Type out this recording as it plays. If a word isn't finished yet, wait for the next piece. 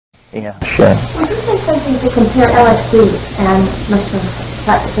Yeah, sure. Would you say something to compare LSD and mushrooms,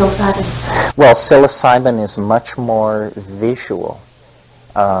 like psilocybin? Well, psilocybin is much more visual.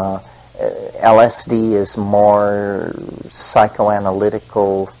 LSD is more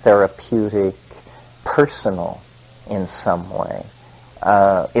psychoanalytical, therapeutic, personal in some way.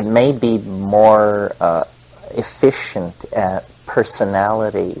 It may be more efficient at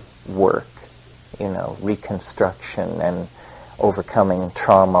personality work, reconstruction and overcoming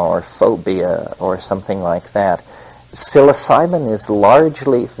trauma or phobia or something like that. Psilocybin is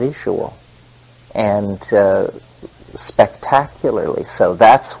largely visual and spectacularly so.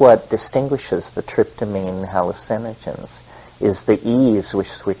 That's what distinguishes the tryptamine hallucinogens, is the ease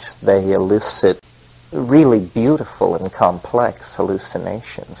with which they elicit really beautiful and complex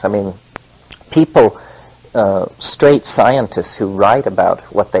hallucinations. I mean, people, straight scientists who write about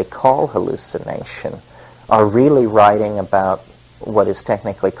what they call hallucination are really writing about what is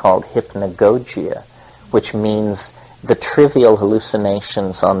technically called hypnagogia, which means the trivial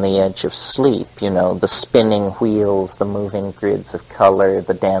hallucinations on the edge of sleep, the spinning wheels, the moving grids of color,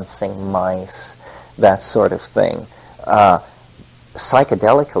 the dancing mice, that sort of thing.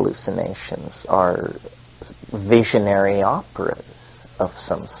 Psychedelic hallucinations are visionary operas of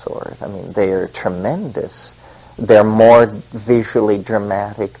some sort. I mean, they are tremendous. They're more visually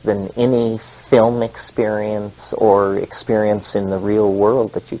dramatic than any film experience or experience in the real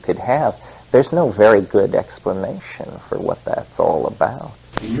world that you could have. There's no very good explanation for what that's all about.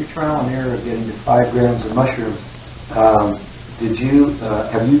 In your trial and error of getting to 5 grams of mushrooms, have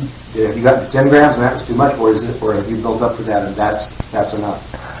you got to 10 grams and that was too much, or have you built up to that and that's enough?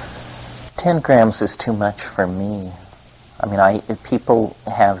 10 grams is too much for me. I mean, people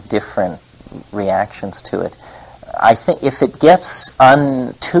have different reactions to it. I think if it gets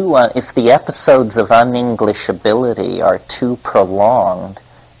if the episodes of un-Englishability are too prolonged,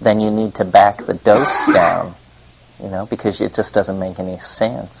 then you need to back the dose down, because it just doesn't make any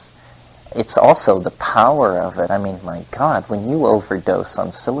sense. It's also the power of it. I mean, my God, when you overdose on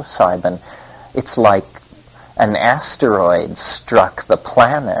psilocybin, it's like an asteroid struck the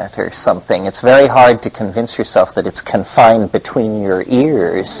planet or something. It's very hard to convince yourself that it's confined between your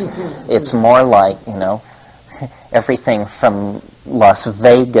ears. It's more like, everything from Las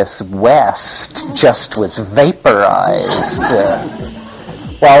Vegas west just was vaporized.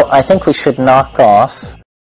 Well, I think we should knock off.